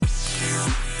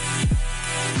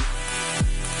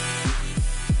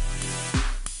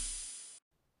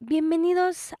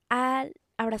Bienvenidos al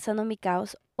Abrazando mi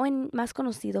Caos, más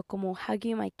conocido como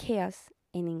Hugging My Chaos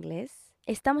en inglés.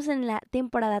 Estamos en la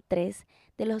temporada 3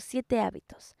 de Los 7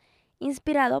 hábitos,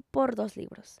 inspirado por 2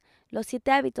 libros, Los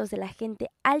 7 hábitos de la gente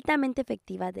altamente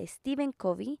efectiva de Stephen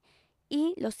Covey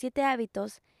y Los 7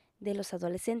 hábitos de los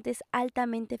adolescentes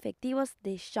altamente efectivos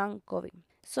de Sean Covey.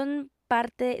 Son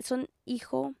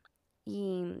hijo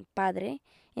y padre,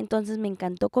 entonces me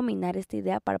encantó combinar esta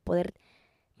idea para poder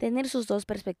tener sus 2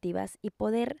 perspectivas y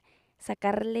poder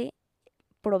sacarle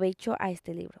provecho a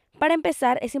este libro. Para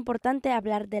empezar, es importante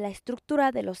hablar de la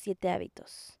estructura de los 7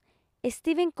 hábitos.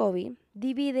 Stephen Covey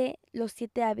divide los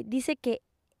 7 hábitos, dice que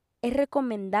es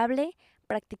recomendable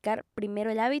practicar primero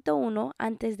el hábito 1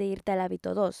 antes de irte al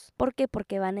hábito 2. ¿Por qué?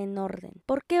 Porque van en orden.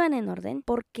 ¿Por qué van en orden?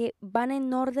 Porque van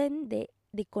en orden de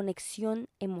conexión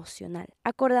emocional.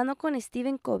 Acordando con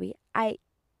Stephen Covey, hay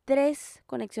 3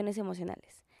 conexiones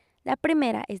emocionales. La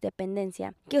primera es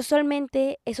dependencia, que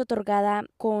usualmente es otorgada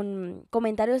con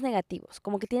comentarios negativos,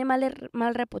 como que tiene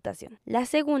mal reputación. La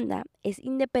segunda es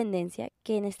independencia,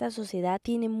 que en esta sociedad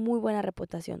tiene muy buena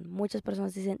reputación. Muchas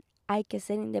personas dicen hay que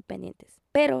ser independientes.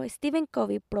 Pero Stephen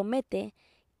Covey promete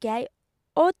que hay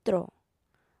otro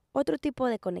tipo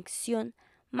de conexión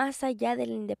más allá de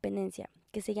la independencia,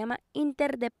 que se llama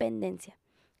interdependencia,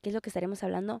 que es lo que estaremos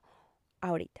hablando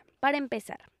ahorita. Para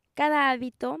empezar, cada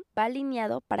hábito va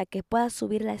alineado para que puedas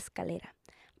subir la escalera,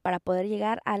 para poder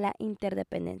llegar a la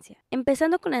interdependencia.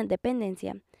 Empezando con la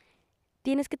independencia,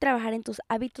 tienes que trabajar en tus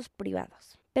hábitos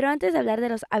privados. Pero antes de hablar de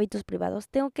los hábitos privados,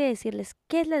 tengo que decirles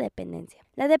qué es la dependencia.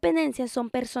 La dependencia son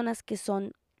personas que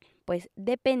son,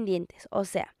 dependientes, o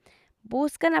sea,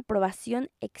 buscan aprobación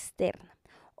externa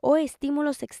o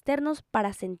estímulos externos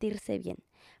para sentirse bien,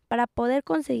 para poder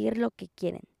conseguir lo que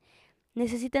quieren.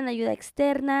 Necesitan ayuda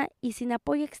externa y sin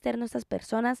apoyo externo estas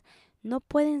personas no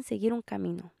pueden seguir un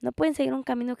camino. No pueden seguir un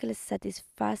camino que les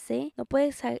satisface, no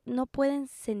pueden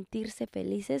sentirse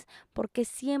felices porque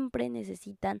siempre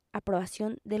necesitan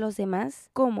aprobación de los demás,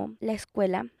 como la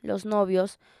escuela, los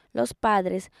novios, los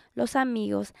padres, los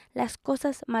amigos, las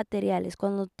cosas materiales.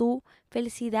 Cuando tu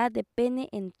felicidad depende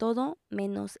en todo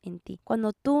menos en ti.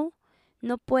 Cuando tú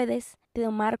no puedes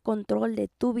tomar control de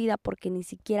tu vida porque ni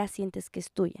siquiera sientes que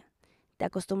es tuya. Te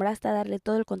acostumbraste a darle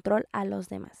todo el control a los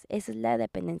demás. Esa es la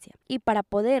dependencia. Y para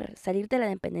poder salir de la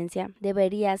dependencia,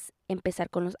 deberías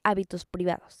empezar con los hábitos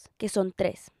privados, que son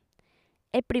 3.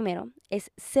 El primero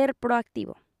es ser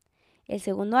proactivo. El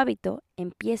segundo hábito,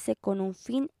 empiece con un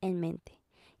fin en mente.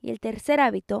 Y el tercer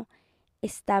hábito,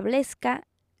 establezca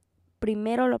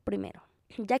primero lo primero.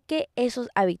 Ya que esos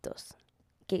hábitos,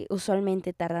 que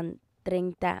usualmente tardan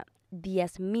 30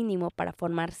 días mínimo para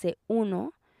formarse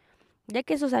uno, ya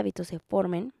que esos hábitos se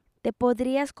formen, te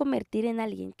podrías convertir en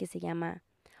alguien que se llama,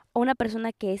 o una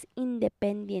persona que es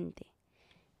independiente.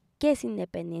 ¿Qué es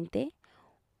independiente?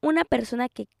 Una persona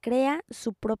que crea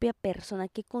su propia persona,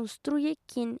 que construye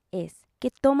quién es,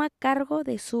 que toma cargo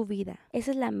de su vida.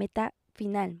 Esa es la meta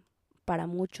final para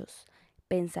muchos,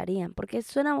 pensarían, porque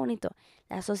suena bonito.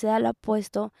 La sociedad lo ha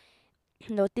puesto,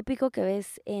 lo típico que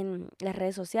ves en las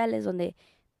redes sociales, donde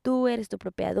tú eres tu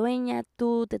propia dueña,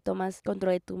 tú te tomas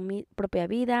control de tu propia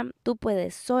vida, tú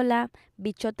puedes sola,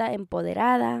 bichota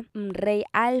empoderada, rey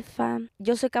alfa,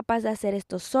 yo soy capaz de hacer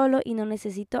esto solo y no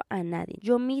necesito a nadie.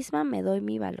 Yo misma me doy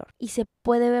mi valor. Y se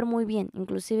puede ver muy bien.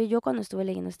 Inclusive yo cuando estuve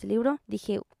leyendo este libro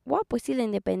dije, wow, pues sí, la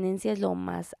independencia es lo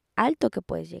más alto que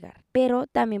puedes llegar. Pero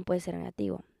también puede ser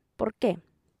negativo. ¿Por qué?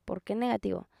 ¿Por qué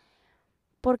negativo?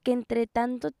 Porque entre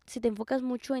tanto, si te enfocas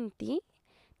mucho en ti,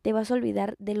 te vas a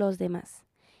olvidar de los demás.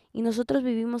 Y nosotros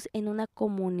vivimos en una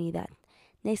comunidad.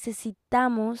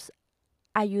 Necesitamos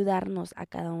ayudarnos a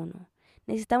cada uno.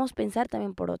 Necesitamos pensar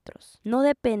también por otros. No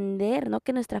depender, no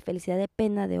que nuestra felicidad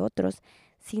dependa de otros,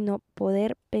 sino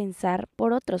poder pensar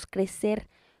por otros, crecer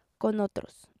con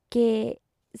otros. Que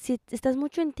si estás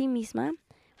mucho en ti misma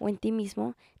o en ti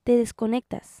mismo, te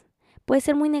desconectas. Puede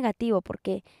ser muy negativo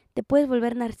porque te puedes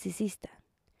volver narcisista.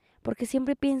 Porque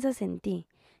siempre piensas en ti,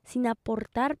 sin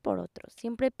aportar por otros.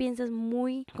 Siempre piensas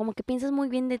muy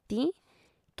bien de ti,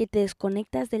 que te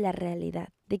desconectas de la realidad,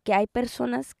 de que hay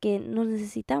personas que nos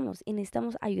necesitamos y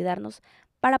necesitamos ayudarnos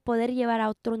para poder llevar a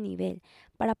otro nivel,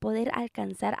 para poder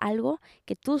alcanzar algo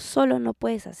que tú solo no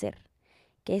puedes hacer,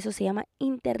 que eso se llama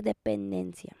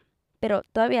interdependencia. Pero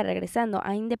todavía regresando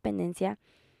a independencia,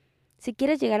 si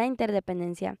quieres llegar a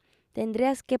interdependencia,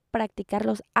 tendrías que practicar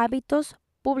los hábitos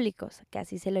públicos, que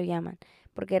así se lo llaman,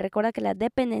 porque recuerda que la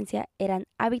dependencia eran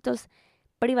hábitos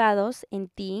privados en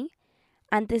ti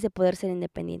antes de poder ser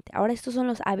independiente. Ahora estos son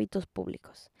los hábitos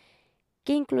públicos.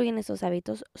 ¿Qué incluyen estos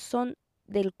hábitos? Son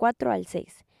del 4 al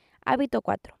 6. Hábito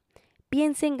 4.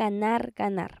 Piensa en ganar,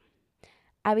 ganar.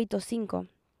 Hábito 5.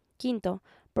 Quinto,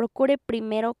 procure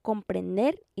primero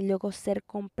comprender y luego ser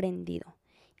comprendido.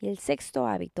 Y el sexto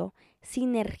hábito,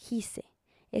 sinergice.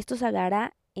 Esto se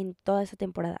hablará en toda esta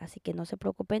temporada, así que no se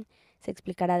preocupen, se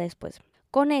explicará después.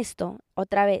 Con esto,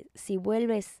 otra vez, si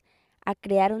vuelves a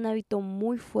crear un hábito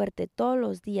muy fuerte todos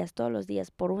los días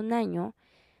por un año,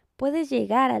 puedes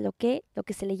llegar a lo que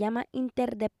se le llama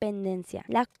interdependencia,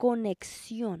 la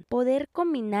conexión, poder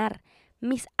combinar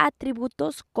mis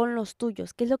atributos con los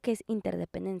tuyos. ¿Qué es lo que es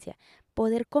interdependencia?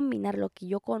 Poder combinar lo que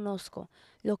yo conozco,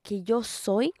 lo que yo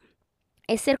soy,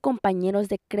 es ser compañeros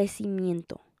de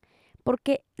crecimiento.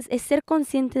 Porque es ser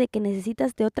consciente de que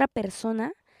necesitas de otra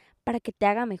persona para que te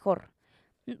haga mejor.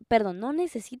 Perdón, no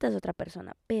necesitas de otra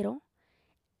persona, pero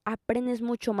aprendes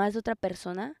mucho más de otra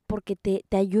persona porque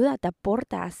te ayuda, te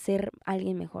aporta a ser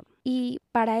alguien mejor. Y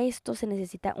para esto se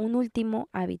necesita un último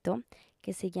hábito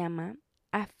que se llama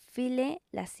afile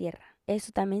la sierra.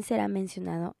 Eso también será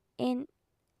mencionado en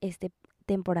esta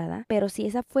temporada, pero sí,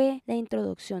 esa fue la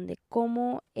introducción de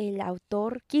cómo el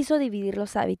autor quiso dividir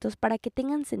los hábitos para que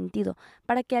tengan sentido,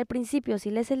 para que al principio, si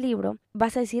lees el libro,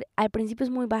 vas a decir, al principio es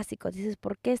muy básico, dices,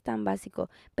 ¿por qué es tan básico?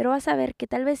 Pero vas a ver que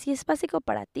tal vez si es básico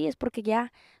para ti es porque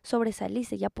ya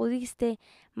sobresaliste, ya pudiste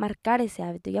marcar ese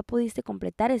hábito, ya pudiste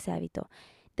completar ese hábito.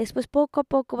 Después poco a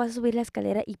poco vas a subir la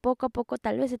escalera y poco a poco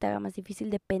tal vez se te haga más difícil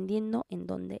dependiendo en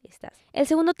dónde estás. El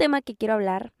segundo tema que quiero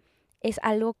hablar es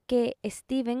algo que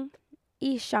Stephen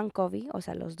y Sean Covey, o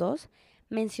sea, los dos,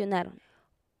 mencionaron.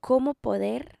 Cómo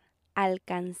poder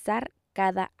alcanzar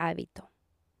cada hábito.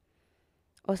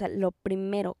 O sea, lo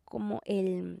primero, como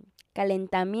el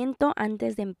calentamiento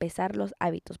antes de empezar los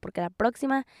hábitos, porque la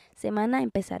próxima semana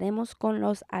empezaremos con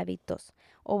los hábitos,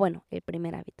 o bueno, el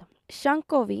primer hábito. Sean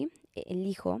Covey, el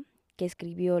hijo que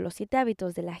escribió Los 7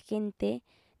 hábitos de la gente,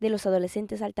 de los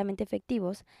adolescentes altamente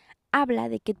efectivos, habla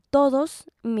de que todos,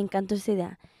 me encantó esa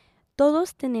idea,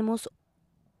 todos tenemos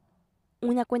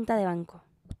una cuenta de banco.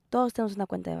 Todos tenemos una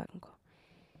cuenta de banco.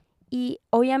 Y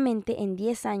obviamente en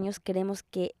 10 años queremos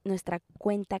que nuestra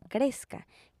cuenta crezca,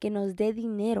 que nos dé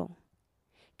dinero.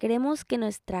 Queremos que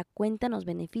nuestra cuenta nos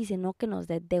beneficie, no que nos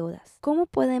dé deudas. ¿Cómo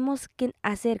podemos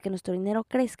hacer que nuestro dinero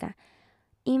crezca?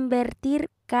 Invertir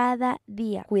cada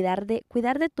día, cuidar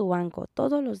de tu banco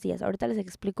todos los días. Ahorita les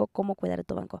explico cómo cuidar de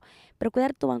tu banco, pero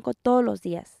cuidar tu banco todos los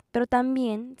días. Pero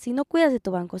también, si no cuidas de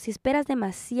tu banco, si esperas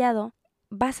demasiado,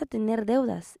 vas a tener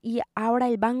deudas y ahora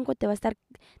el banco te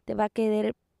va a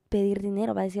querer pedir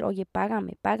dinero, va a decir, oye,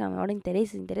 págame, ahora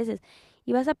intereses,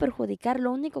 y vas a perjudicar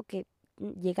lo único que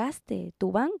llegaste,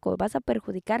 tu banco, vas a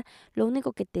perjudicar lo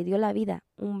único que te dio la vida,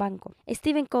 un banco.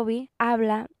 Stephen Covey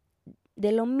habla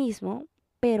de lo mismo,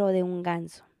 pero de un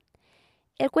ganso.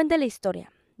 Él cuenta la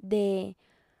historia de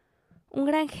un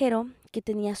granjero que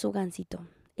tenía su gansito.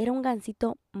 Era un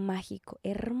gansito mágico,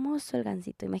 hermoso el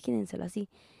gansito, imagínenselo así,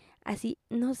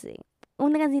 no sé,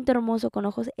 un gansito hermoso con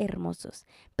ojos hermosos.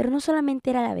 Pero no solamente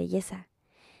era la belleza,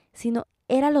 sino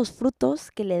eran los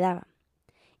frutos que le daba.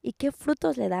 ¿Y qué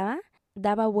frutos le daba?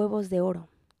 Daba huevos de oro.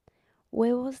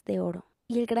 Huevos de oro.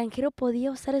 Y el granjero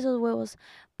podía usar esos huevos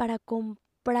para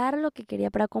comprar lo que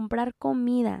quería, para comprar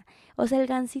comida. O sea, el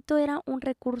gansito era un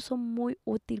recurso muy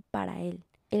útil para él.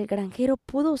 El granjero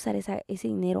pudo usar ese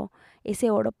dinero,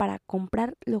 ese oro, para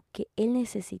comprar lo que él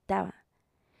necesitaba.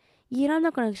 Y era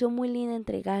una conexión muy linda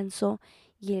entre el ganso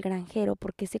y el granjero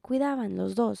porque se cuidaban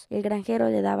los dos. El granjero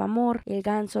le daba amor, el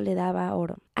ganso le daba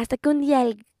oro. Hasta que un día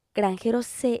el granjero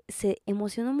se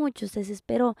emocionó mucho, se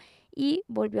desesperó y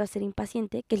volvió a ser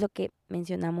impaciente, que es lo que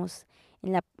mencionamos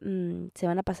en la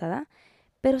semana pasada,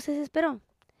 pero se desesperó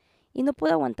y no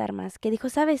pudo aguantar más, que dijo,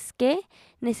 ¿sabes qué?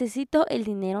 Necesito el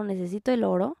dinero, necesito el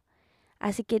oro.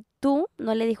 Así que tú,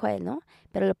 no le dijo a él, ¿no?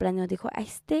 Pero lo planeó, dijo, a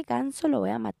este ganso lo voy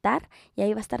a matar y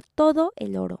ahí va a estar todo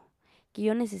el oro que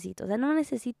yo necesito. O sea, no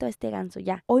necesito a este ganso,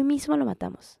 ya, hoy mismo lo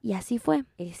matamos. Y así fue.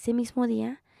 Ese mismo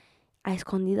día, a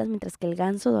escondidas, mientras que el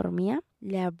ganso dormía,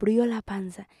 le abrió la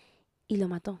panza y lo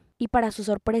mató. Y para su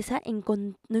sorpresa,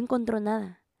 no encontró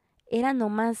nada. Eran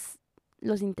nomás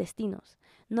los intestinos.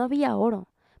 No había oro,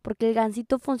 porque el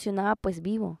gansito funcionaba pues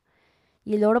vivo.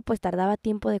 Y el oro pues tardaba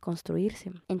tiempo de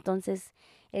construirse. Entonces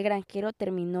el granjero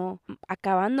terminó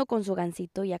acabando con su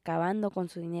gansito y acabando con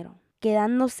su dinero,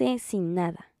 quedándose sin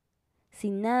nada,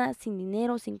 sin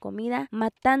dinero, sin comida,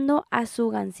 matando a su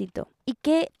gansito. ¿Y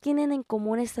qué tienen en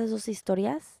común estas dos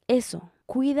historias? Eso,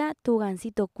 cuida tu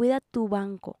gansito, cuida tu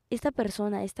banco. Esta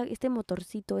persona, este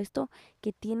motorcito, esto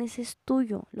que tienes es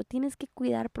tuyo, lo tienes que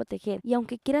cuidar, proteger. Y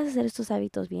aunque quieras hacer estos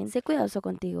hábitos bien, sé cuidadoso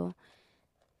contigo.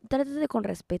 Trátate con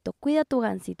respeto, cuida tu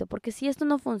gansito, porque si esto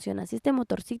no funciona, si este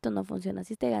motorcito no funciona,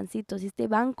 si este gansito, si este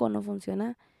banco no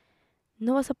funciona,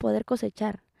 no vas a poder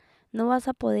cosechar, no vas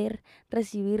a poder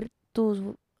recibir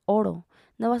tu oro,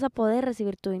 no vas a poder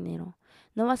recibir tu dinero,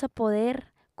 no vas a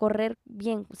poder correr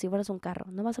bien si fueras un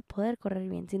carro, no vas a poder correr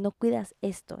bien si no cuidas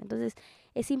esto. Entonces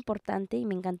es importante y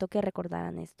me encantó que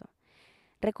recordaran esto.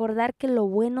 Recordar que lo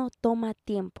bueno toma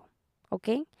tiempo, ¿ok?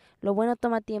 Lo bueno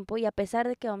toma tiempo y a pesar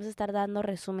de que vamos a estar dando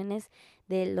resúmenes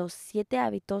de los 7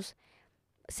 hábitos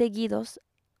seguidos,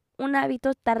 un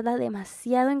hábito tarda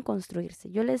demasiado en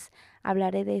construirse. Yo les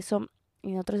hablaré de eso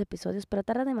en otros episodios, pero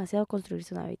tarda demasiado en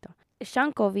construirse un hábito.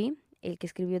 Sean Covey, el que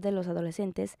escribió de los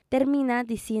adolescentes, termina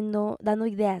dando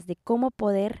ideas de cómo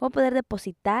poder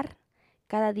depositar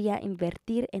cada día,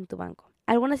 invertir en tu banco.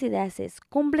 Algunas ideas es,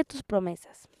 cumple tus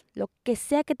promesas. Lo que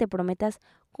sea que te prometas,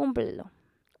 cúmplelo.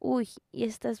 Uy, y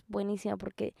esta es buenísima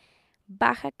porque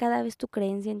baja cada vez tu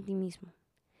creencia en ti mismo.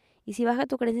 Y si baja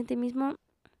tu creencia en ti mismo,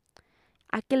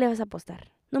 ¿a qué le vas a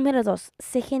apostar? Número 2,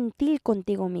 sé gentil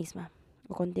contigo misma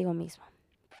o contigo mismo.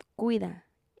 Cuida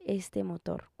este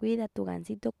motor, cuida tu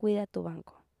gansito, cuida tu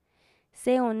banco.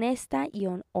 Sé honesta y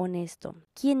honesto.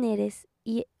 ¿Quién eres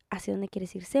y hacia dónde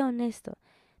quieres ir? Sé honesto.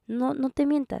 No te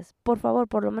mientas. Por favor,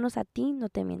 por lo menos a ti no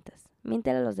te mientas.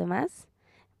 Miéntale a los demás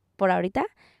por ahorita,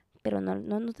 pero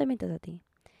no te mientas a ti.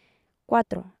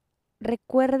 4,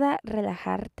 recuerda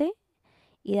relajarte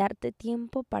y darte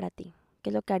tiempo para ti. ¿Qué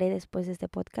es lo que haré después de este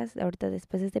podcast? Ahorita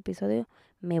después de este episodio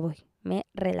me voy, me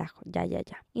relajo, ya.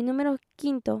 Y número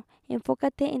 5,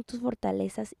 enfócate en tus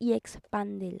fortalezas y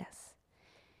expándelas.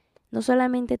 No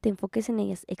solamente te enfoques en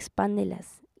ellas,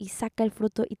 expándelas y saca el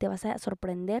fruto y te vas a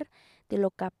sorprender de lo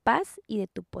capaz y de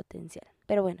tu potencial.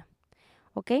 Pero bueno,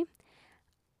 ¿ok?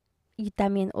 Y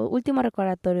también, último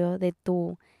recordatorio de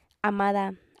tu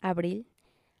amada Abril,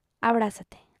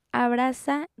 abrázate,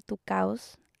 abraza tu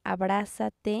caos,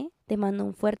 abrázate, te mando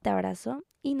un fuerte abrazo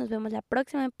y nos vemos la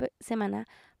próxima semana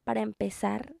para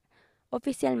empezar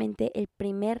oficialmente el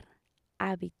primer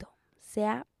hábito.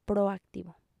 Sea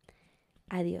proactivo.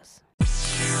 Adiós.